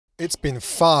It's been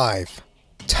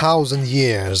 5,000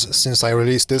 years since I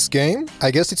released this game. I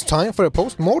guess it's time for a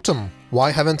postmortem. Why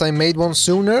haven't I made one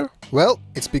sooner? Well,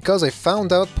 it's because I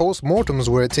found out postmortems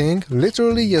were a thing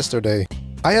literally yesterday.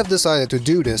 I have decided to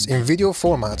do this in video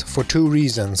format for two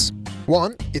reasons.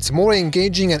 One, it's more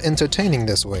engaging and entertaining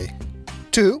this way.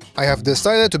 Two, I have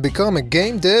decided to become a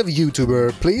game dev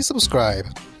YouTuber. Please subscribe.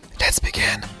 Let's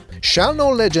begin.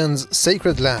 Shalnor Legends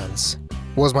Sacred Lands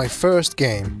was my first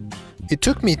game. It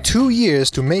took me 2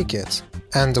 years to make it,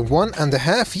 and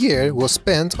 1.5 years was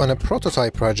spent on a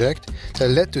prototype project that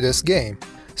led to this game.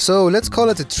 So let's call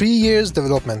it a 3 years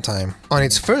development time. On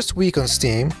its first week on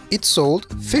Steam, it sold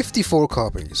 54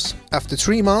 copies. After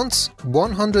 3 months,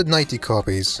 190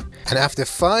 copies. And after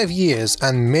 5 years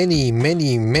and many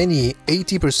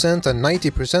 80% and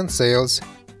 90% sales,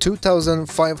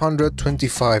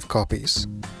 2,525 copies.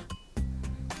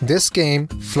 This game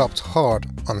flopped hard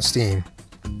on Steam.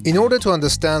 In order to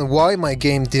understand why my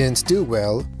game didn't do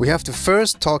well, we have to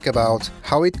first talk about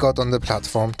how it got on the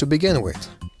platform to begin with.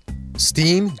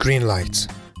 Steam greenlight.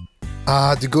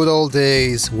 The good old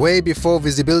days, way before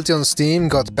visibility on Steam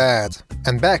got bad.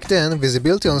 And back then,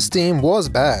 visibility on Steam was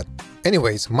bad.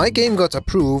 Anyways, my game got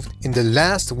approved in the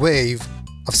last wave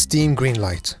of Steam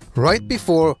greenlight, right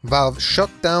before Valve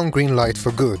shut down greenlight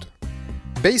for good.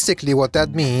 Basically what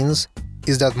that means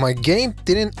is that my game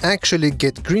didn't actually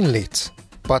get greenlit.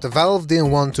 But Valve didn't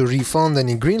want to refund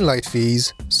any greenlight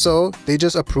fees, so they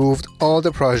just approved all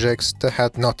the projects that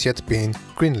had not yet been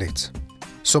greenlit.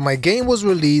 So my game was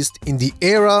released in the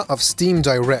era of Steam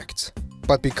Direct,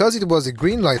 but because it was a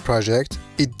greenlight project,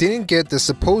 it didn't get the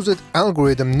supposed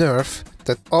algorithm nerf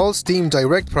that all Steam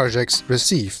Direct projects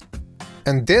received.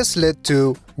 And this led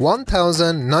to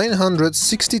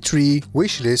 1,963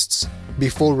 wishlists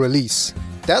before release.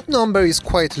 That number is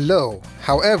quite low.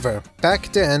 However,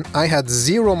 back then I had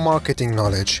zero marketing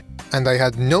knowledge and I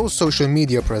had no social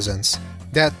media presence.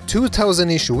 That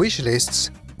 2,000-ish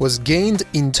wishlists was gained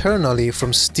internally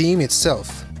from Steam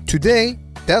itself. Today,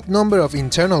 that number of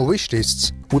internal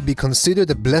wishlists would be considered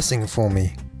a blessing for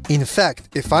me. In fact,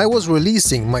 if I was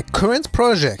releasing my current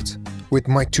project with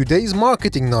my today's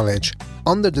marketing knowledge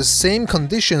under the same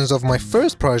conditions of my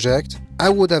first project, I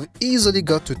would have easily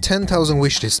got to 10,000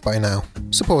 wishlists by now,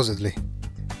 supposedly.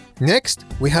 Next,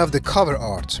 we have the cover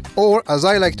art, or as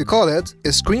I like to call it, a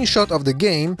screenshot of the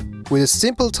game with a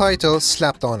simple title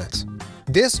slapped on it.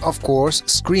 This, of course,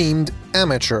 screamed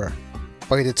amateur.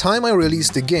 By the time I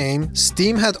released the game,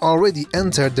 Steam had already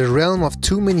entered the realm of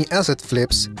too many asset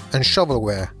flips and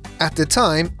shovelware. At the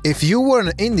time, if you were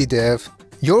an indie dev,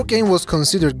 your game was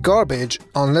considered garbage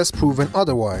unless proven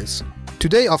otherwise.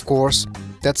 Today, of course,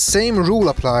 that same rule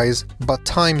applies, but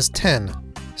times 10.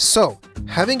 So,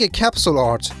 having a capsule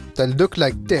art that looked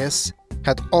like this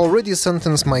had already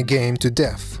sentenced my game to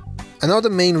death. Another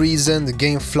main reason the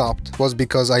game flopped was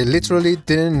because I literally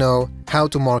didn't know how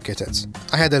to market it.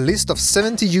 I had a list of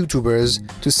 70 YouTubers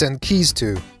to send keys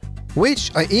to,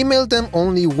 which I emailed them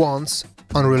only once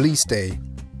on release day.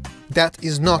 That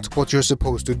is not what you're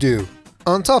supposed to do.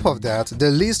 On top of that,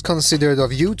 the list consisted of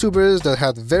YouTubers that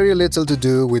had very little to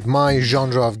do with my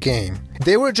genre of game.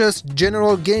 They were just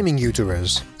general gaming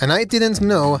YouTubers, and I didn't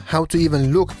know how to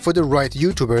even look for the right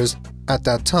YouTubers at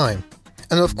that time.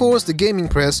 And of course the gaming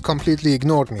press completely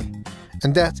ignored me,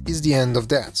 and that is the end of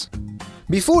that.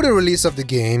 Before the release of the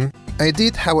game, I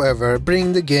did however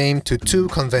bring the game to 2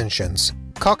 conventions,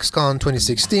 CoxCon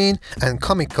 2016 and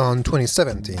Comic-Con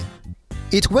 2017.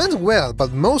 It went well,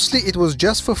 but mostly it was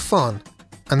just for fun,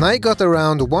 and I got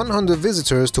around 100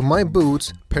 visitors to my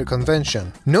booth per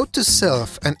convention. Note to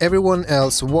self and everyone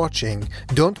else watching,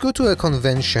 don't go to a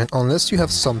convention unless you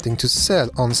have something to sell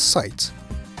on site,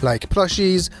 like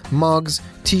plushies, mugs,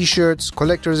 t-shirts,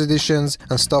 collector's editions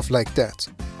and stuff like that.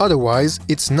 Otherwise,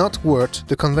 it's not worth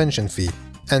the convention fee.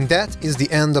 And that is the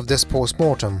end of this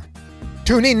postmortem.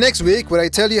 Tune in next week where I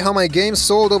tell you how my game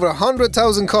sold over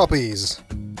 100,000 copies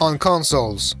on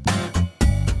consoles.